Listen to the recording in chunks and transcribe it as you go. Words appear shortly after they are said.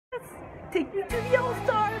Take me to the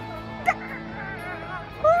All-Star.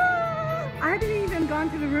 I haven't even gone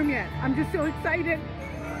to the room yet. I'm just so excited.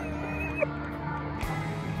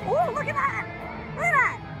 Oh, look at that. Look at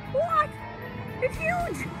that. What? It's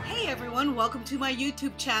huge. Hey everyone, welcome to my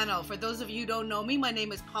YouTube channel. For those of you who don't know me, my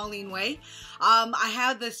name is Pauline Way. I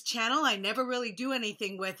have this channel. I never really do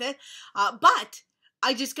anything with it, but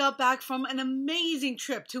I just got back from an amazing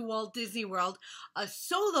trip to Walt Disney World, a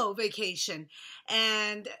solo vacation.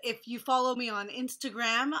 And if you follow me on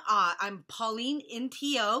Instagram, I'm Pauline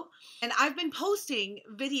NTO, and I've been posting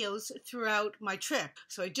videos throughout my trip.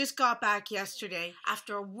 So I just got back yesterday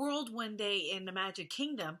after a whirlwind day in the Magic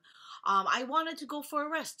Kingdom. I wanted to go for a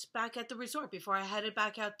rest back at the resort before I headed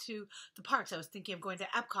back out to the parks. I was thinking of going to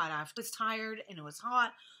Epcot after. I was tired and it was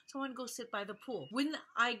hot, so I wanted to go sit by the pool. When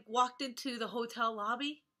I walked into the hotel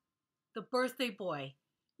lobby, the birthday boy,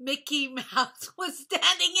 Mickey Mouse, was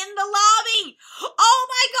standing in the lobby. Oh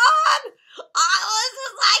my God! I was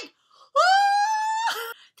just like,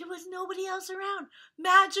 oh! There was nobody else around.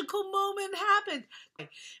 Magical moment happened.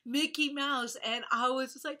 Mickey Mouse, and I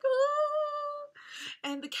was just like, oh!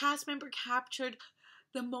 And the cast member captured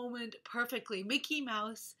the moment perfectly. Mickey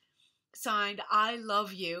Mouse signed, "I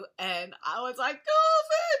love you," and I was like, go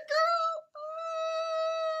fit, girl!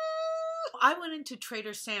 I went into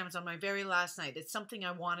Trader Sam's on my very last night. It's something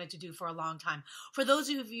I wanted to do for a long time. For those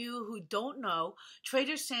of you who don't know,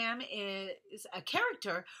 Trader Sam is a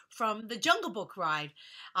character from the Jungle Book ride.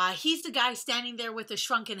 He's the guy standing there with a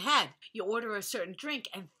shrunken head. You order a certain drink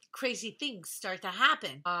and crazy things start to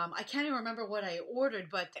happen. I can't even remember what I ordered,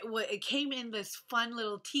 but it came in this fun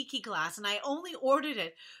little tiki glass, and I only ordered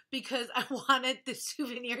it because I wanted the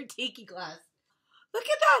souvenir tiki glass. Look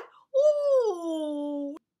at that!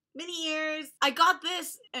 Ooh! Mini ears. I got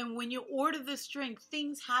this, and when you order this drink,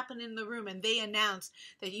 things happen in the room, and they announce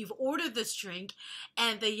that you've ordered this drink,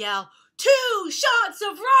 and they yell, 2 shots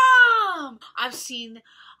of rum! I've seen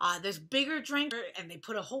this bigger drink, and they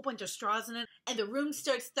put a whole bunch of straws in it, and the room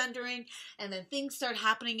starts thundering, and then things start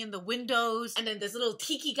happening in the windows, and then this little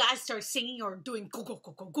tiki guy starts singing or doing go go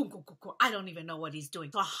go go go go go go. I don't even know what he's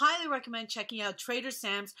doing. So I highly recommend checking out Trader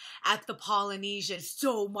Sam's at the Polynesian. It's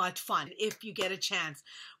so much fun if you get a chance.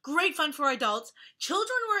 Great fun for adults.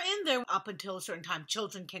 Children were in there up until a certain time.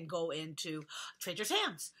 Children can go into Trader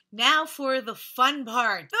Sam's. Now for the fun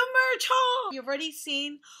part, the merch haul. You've already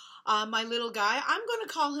seen my little guy. I'm going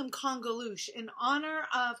to call him Congaloosh in honor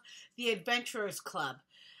of the Adventurers Club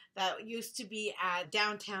that used to be at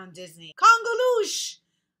downtown Disney. Congaloosh!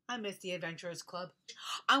 I miss the Adventurers Club.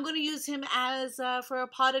 I'm going to use him as for a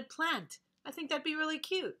potted plant. I think that'd be really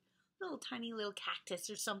cute. Little tiny little cactus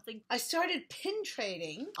or something. I started pin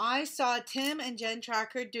trading. I saw Tim and Jen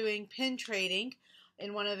Tracker doing pin trading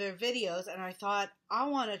in one of their videos, and I thought, I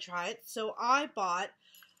want to try it. So I bought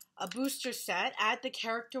a booster set at the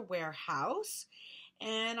Character Warehouse,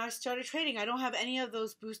 and I started trading. I don't have any of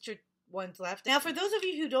those booster ones left. Now, for those of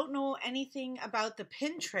you who don't know anything about the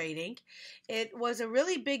pin trading, it was a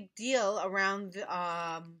really big deal around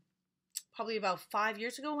probably about 5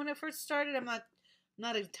 years ago when it first started. I'm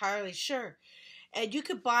not entirely sure. And you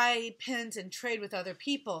could buy pins and trade with other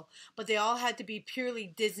people, but they all had to be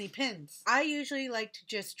purely Disney pins. I usually like to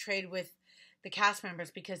just trade with the cast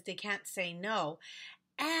members because they can't say no.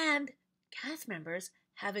 And cast members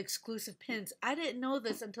have exclusive pins. I didn't know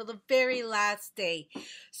this until the very last day.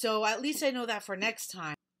 So at least I know that for next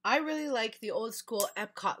time. I really like the old school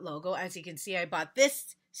Epcot logo. As you can see, I bought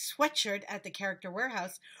this sweatshirt at the Character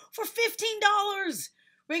Warehouse for $15.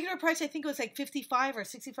 Regular price, I think it was like $55 or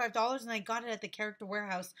 $65, and I got it at the Character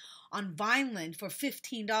Warehouse on Vineland for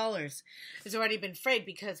 $15. It's already been frayed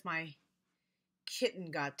because my kitten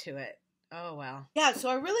got to it. Oh, well. Yeah, so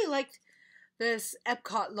I really liked this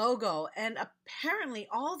Epcot logo, and apparently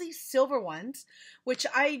all these silver ones, which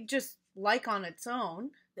I just like on its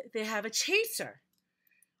own, they have a chaser.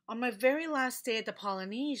 On my very last day at the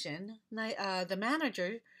Polynesian, the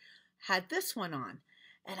manager had this one on.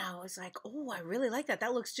 And I was like, oh, I really like that.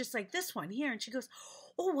 That looks just like this one here. And she goes,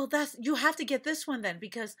 oh, well, you have to get this one then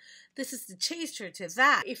because this is the chaser to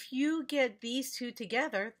that. If you get these two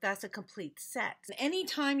together, that's a complete set.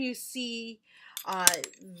 Anytime you see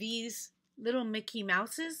these little Mickey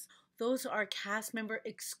Mouses, those are cast member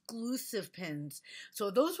exclusive pins. So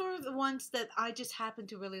those were the ones that I just happened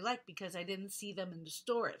to really like because I didn't see them in the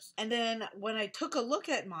stores. And then when I took a look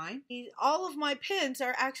at mine, all of my pins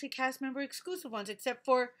are actually cast member exclusive ones except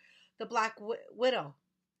for the Black Widow.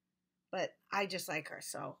 But I just like her,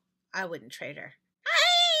 so I wouldn't trade her.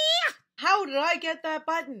 How did I get that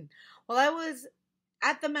button? Well, I was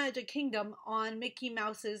at the Magic Kingdom on Mickey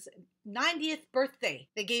Mouse's 90th birthday.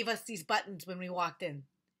 They gave us these buttons when we walked in.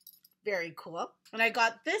 Very cool. And I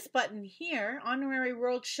got this button here, Honorary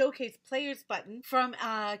World Showcase Players button, from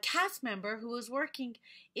a cast member who was working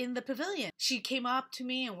in the pavilion. She came up to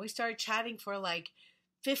me and we started chatting for like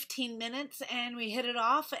 15 minutes and we hit it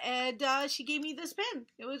off, and she gave me this pin.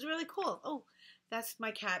 It was really cool. Oh, that's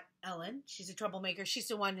my cat, Ellen. She's a troublemaker. She's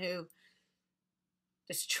the one who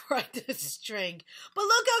destroyed the string. But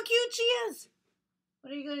look how cute she is.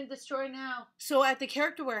 What are you going to destroy now? So at the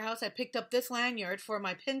Character Warehouse, I picked up this lanyard for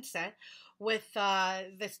my pin set with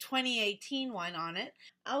this 2018 one on it.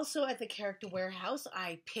 Also at the Character Warehouse,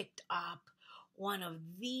 I picked up one of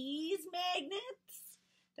these magnets.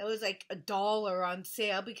 That was like $1 on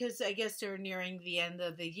sale because I guess they're nearing the end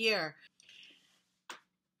of the year.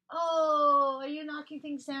 Oh, are you knocking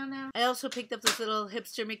things down now? I also picked up this little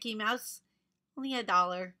hipster Mickey Mouse. Only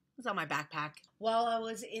 $1. It was on my backpack. While I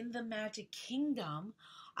was in the Magic Kingdom,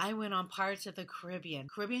 I went on Pirates of the Caribbean.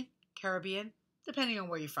 Caribbean, depending on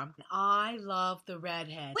where you're from. I love the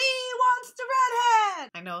redhead. We wants the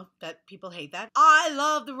redhead! I know that people hate that. I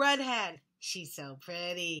love the redhead. She's so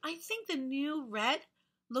pretty. I think the new red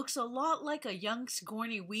looks a lot like a young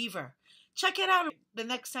Sigourney Weaver. Check it out the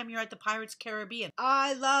next time you're at the Pirates Caribbean.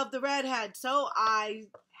 I love the redhead, so I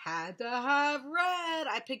had to have red.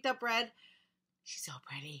 I picked up red. She's so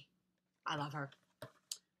pretty. I love her.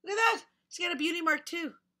 Look at that. She's got a beauty mark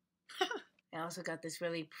too. I also got this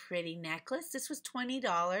really pretty necklace. This was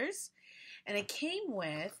 $20. And it came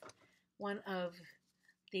with one of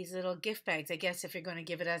these little gift bags. I guess if you're going to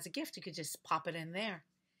give it as a gift, you could just pop it in there.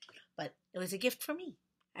 But it was a gift for me.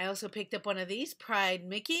 I also picked up one of these Pride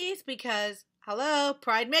Mickeys because, hello,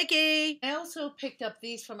 Pride Mickey. I also picked up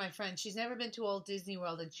these for my friend. She's never been to Walt Disney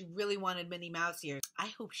World and she really wanted Minnie Mouse ears.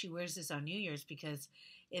 I hope she wears this on New Year's because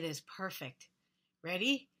it is perfect.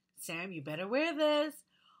 Ready? Sam, you better wear this.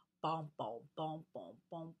 Boom, boom, boom, boom,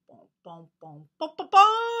 boom, boom, boom, boom, boom, boom,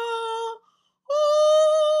 boom.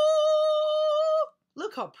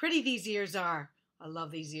 Look how pretty these ears are. I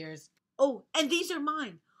love these ears. Oh, and these are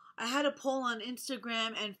mine. I had a poll on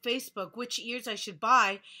Instagram and Facebook which ears I should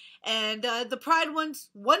buy, and the Pride ones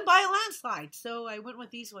won by a landslide. So I went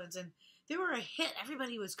with these ones, and they were a hit.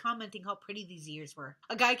 Everybody was commenting how pretty these ears were.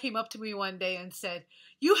 A guy came up to me one day and said,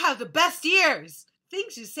 "You have the best ears."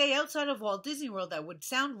 Things you say outside of Walt Disney World that would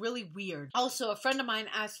sound really weird. Also, a friend of mine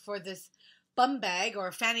asked for this bum bag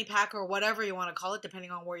or fanny pack or whatever you want to call it,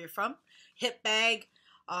 depending on where you're from. Hip bag.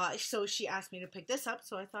 So she asked me to pick this up,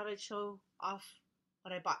 so I thought I'd show off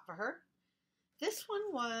what I bought for her. This one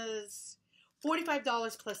was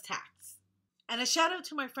 $45 plus tax. And a shout out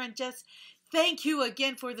to my friend Jess. Thank you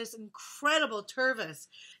again for this incredible Tervis.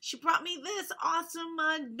 She brought me this awesome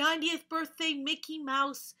 90th birthday Mickey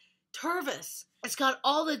Mouse Tervis. It's got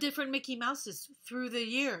all the different Mickey Mouses through the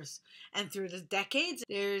years and through the decades.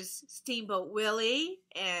 There's Steamboat Willie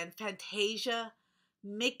and Fantasia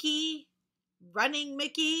Mickey, Running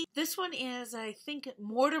Mickey. This one is, I think,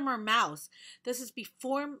 Mortimer Mouse. This is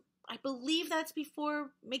before, I believe that's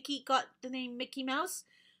before Mickey got the name Mickey Mouse.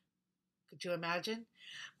 Could you imagine?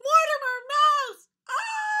 Mortimer Mouse!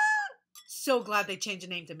 Ah! So glad they changed the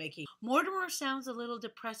name to Mickey. Mortimer sounds a little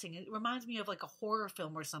depressing. It reminds me of like a horror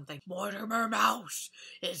film or something. Mortimer Mouse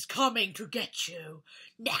is coming to get you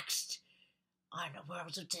next on the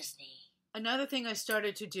Worlds of Disney. Another thing I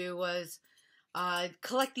started to do was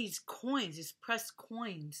collect these coins, these pressed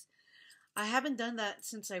coins. I haven't done that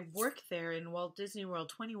since I worked there in Walt Disney World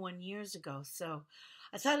 21 years ago, so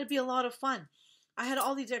I thought it'd be a lot of fun. I had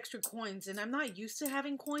all these extra coins, and I'm not used to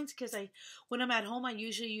having coins because when I'm at home, I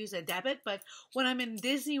usually use a debit, but when I'm in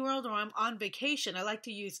Disney World or I'm on vacation, I like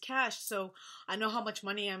to use cash, so I know how much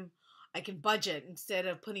money I can budget instead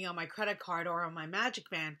of putting on my credit card or on my Magic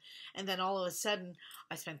Band, and then all of a sudden,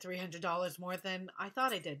 I spent $300 more than I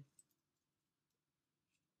thought I did.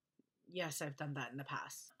 Yes, I've done that in the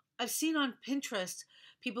past. I've seen on Pinterest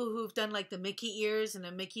people who've done like the Mickey ears and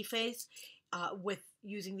a Mickey face with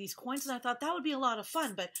using these coins, and I thought that would be a lot of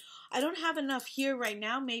fun, but I don't have enough here right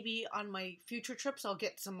now. Maybe on my future trips I'll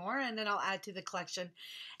get some more, and then I'll add to the collection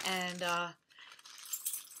and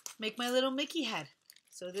make my little Mickey head.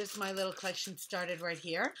 So this is my little collection started right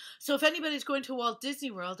here. So if anybody's going to Walt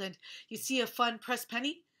Disney World and you see a fun pressed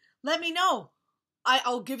penny, let me know.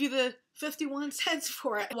 I'll give you the 51 cents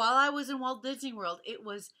for it. While I was in Walt Disney World, it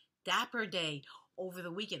was Dapper Day over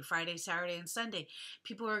the weekend, Friday, Saturday, and Sunday.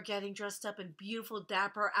 People are getting dressed up in beautiful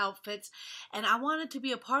dapper outfits, and I wanted to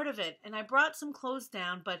be a part of it. And I brought some clothes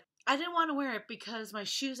down, but I didn't want to wear it because my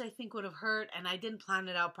shoes, I think, would have hurt, and I didn't plan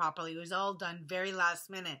it out properly. It was all done very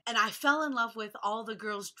last minute. And I fell in love with all the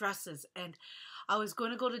girls' dresses, and I was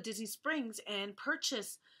going to go to Disney Springs and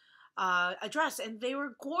purchase a dress, and they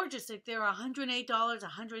were gorgeous. Like they were $108,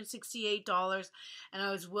 $168, and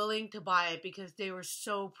I was willing to buy it because they were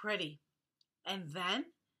so pretty. And then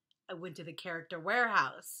I went to the Character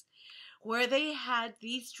Warehouse, where they had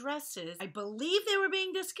these dresses. I believe they were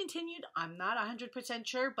being discontinued. I'm not 100%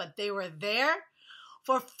 sure, but they were there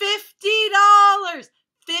for $50.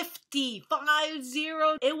 50.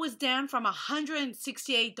 It was down from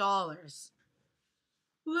 $168.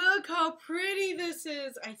 Look how pretty this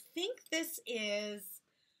is. I think this is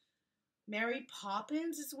Mary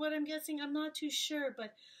Poppins is what I'm guessing. I'm not too sure,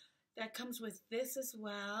 but that comes with this as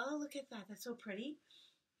well. Look at that. That's so pretty.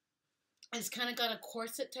 It's kind of got a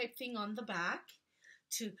corset type thing on the back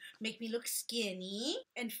to make me look skinny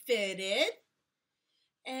and fitted.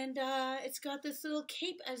 And it's got this little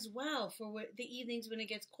cape as well for the evenings when it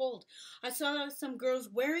gets cold. I saw some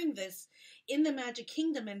girls wearing this in the Magic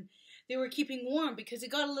Kingdom, and they were keeping warm because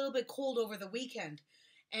it got a little bit cold over the weekend.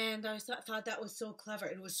 And I thought that was so clever.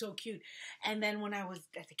 It was so cute. And then when I was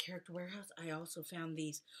at the Character Warehouse, I also found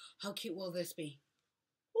these. How cute will this be?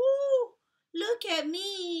 Ooh, look at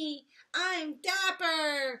me. I'm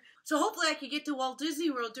dapper. So hopefully I could get to Walt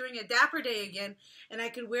Disney World during a Dapper Day again, and I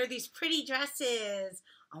could wear these pretty dresses.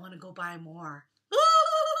 I want to go buy more.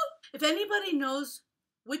 If anybody knows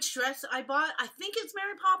which dress I bought, I think it's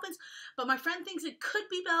Mary Poppins, but my friend thinks it could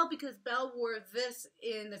be Belle because Belle wore this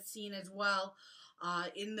in the scene as well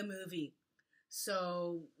in the movie.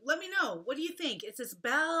 So let me know. What do you think? Is this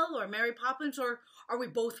Belle or Mary Poppins, or are we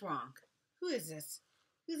both wrong? Who is this?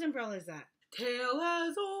 Whose umbrella is that? Tale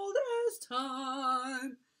as old as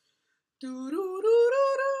time.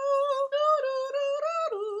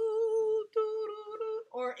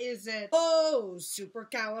 Or is it, oh,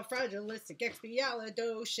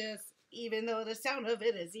 supercalifragilisticexpialidocious, even though the sound of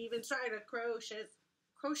it is even stridocrocious.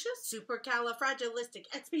 Crocious?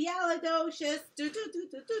 Supercalifragilisticexpialidocious.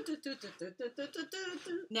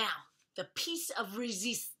 Now, the piece of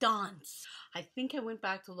resistance. I think I went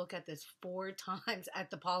back to look at this 4 times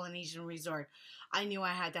at the Polynesian Resort. I knew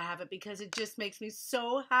I had to have it because it just makes me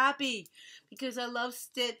so happy. Because I love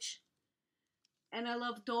Stitch. And I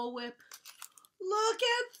love Dole Whip. Look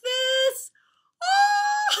at this!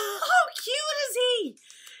 Oh, how cute is he?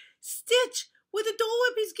 Stitch, with a Dole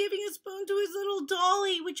Whip, he's giving a spoon to his little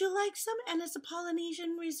dolly. Would you like some? And it's a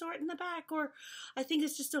Polynesian Resort in the back. Or I think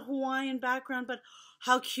it's just a Hawaiian background, but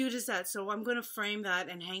how cute is that? So I'm going to frame that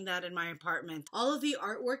and hang that in my apartment. All of the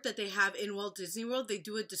artwork that they have in Walt Disney World, they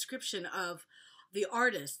do a description of the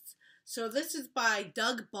artists. So this is by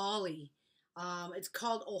Doug Bawley. It's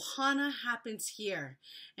called Ohana Happens Here.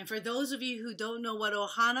 And for those of you who don't know what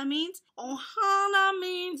Ohana means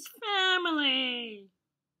family.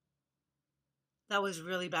 That was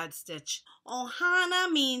really bad, Stitch.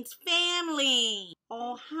 Ohana means family.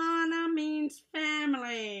 Ohana means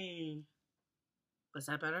family. Was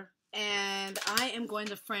that better? And I am going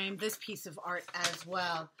to frame this piece of art as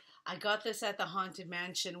well. I got this at the Haunted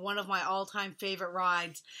Mansion, one of my all-time favorite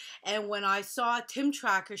rides. And when I saw Tim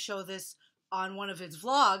Tracker show this on one of his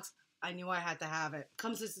vlogs, I knew I had to have it.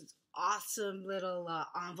 Comes this awesome little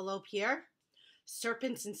envelope here.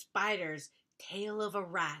 Serpents and spiders, tale of a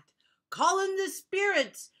rat, calling the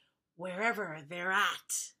spirits wherever they're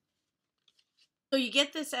at. So you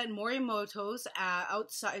get this at Morimoto's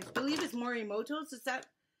outside. I believe it's Morimoto's. Is that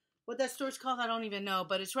what that store's called? I don't even know.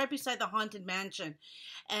 But it's right beside the Haunted Mansion.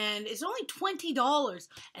 And it's only $20.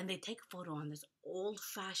 And they take a photo on this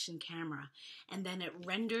old-fashioned camera. And then it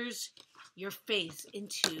renders your face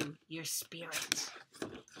into your spirit.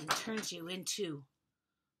 And turns you into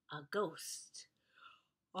a ghost.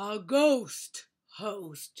 A ghost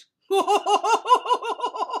host.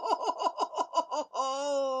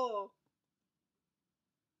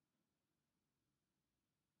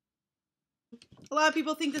 A lot of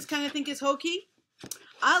people think this kind of thing is hokey.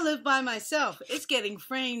 I live by myself. It's getting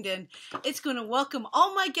framed, and it's going to welcome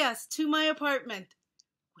all my guests to my apartment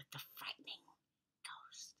with the frightening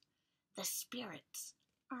ghost. The spirits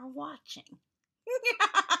are watching.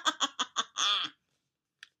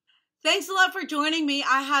 Thanks a lot for joining me.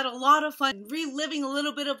 I had a lot of fun reliving a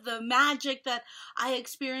little bit of the magic that I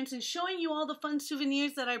experienced and showing you all the fun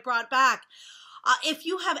souvenirs that I brought back. If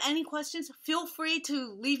you have any questions, feel free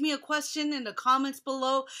to leave me a question in the comments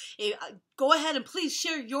below. Go ahead and please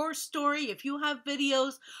share your story. If you have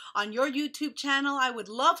videos on your YouTube channel, I would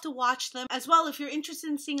love to watch them. As well, if you're interested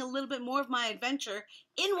in seeing a little bit more of my adventure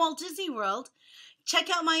in Walt Disney World, check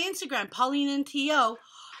out my Instagram, PaulineNTO.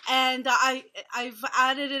 And I've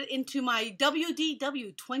added it into my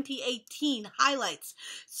WDW 2018 highlights.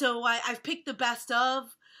 So I've picked the best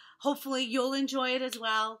of. Hopefully you'll enjoy it as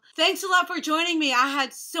well. Thanks a lot for joining me. I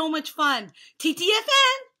had so much fun.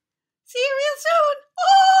 TTFN! See you real soon.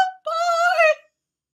 Oh, bye.